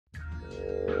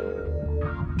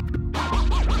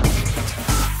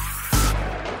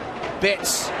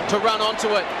Betts to run onto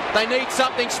it. They need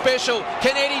something special.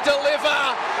 Can Eddie deliver?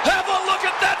 Have a look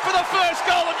at that for the first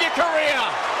goal of your career.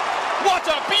 What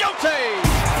a beauty!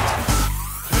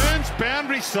 Turns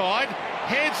boundary side,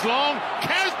 heads long,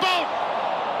 Casbolt!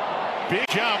 Big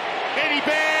jump, Eddie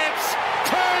Betts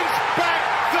turns back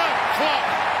the clock.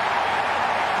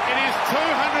 In his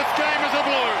 200th game as a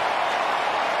Blue.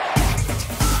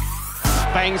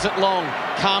 Bangs it long.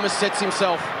 Karma sets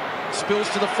himself. Spills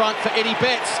to the front for Eddie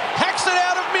Betts. Hacks it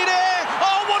out of midair.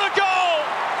 Oh, what a goal!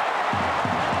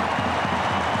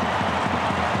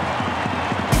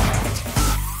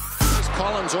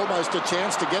 Collins almost a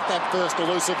chance to get that first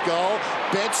elusive goal.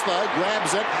 Betts, though,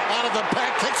 grabs it out of the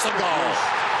pack, kicks the goal.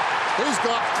 He's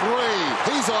got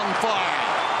 3. He's on fire.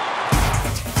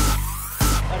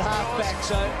 At half-back,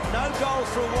 so no goal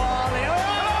for a while.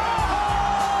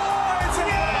 Oh, it's a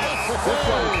yes! This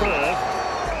one first.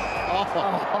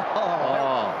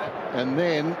 And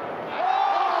then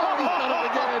he's done it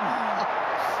again.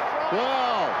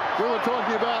 Wow, we were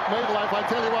talking about Meatloaf. I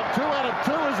tell you what, 2 out of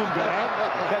 2 isn't bad.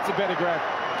 That's a better grab.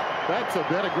 That's a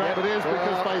better grab, it is,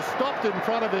 because they stopped in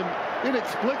front of him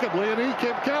inexplicably and he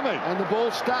kept coming. And the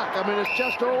ball stuck. I mean, it's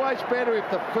just always better if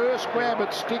the first grab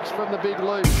it sticks from the big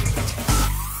loop.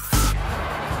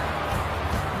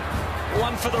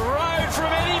 One for the road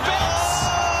from Eddie Betts.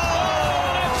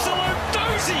 Oh, an absolute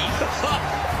doozy.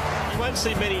 You won't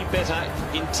see many better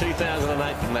in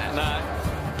 2008 than that. No,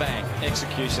 bang,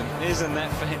 execution. Isn't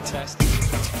that fantastic?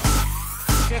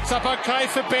 Gets up okay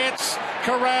for Betts.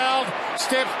 Corralled,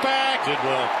 steps back. Did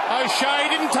well. O'Shea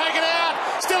didn't take it out.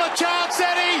 Still a chance,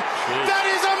 Eddie. That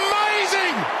is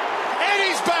amazing.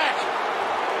 Eddie's back.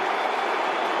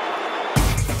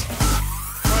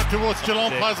 Right towards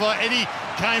Geelong puzzler. Eddie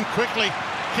came quickly.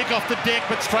 Kick off the deck,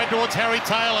 but straight towards Harry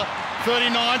Taylor.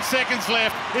 39 seconds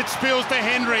left. It spills to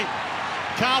Henry.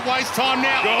 Can't waste time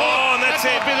now. Oh, and that's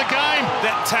that might be the game.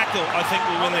 That tackle, I think,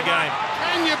 will win the game.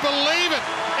 Can you believe it?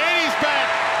 Eddie's back.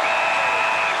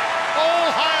 All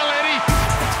hail Eddie.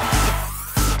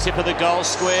 Tip of the goal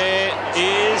square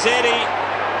is Eddie.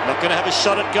 Not going to have a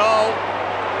shot at goal.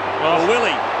 Well,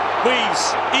 Willie weaves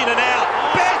in and out.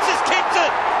 Betts has kicked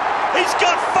it. He's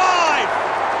got 5.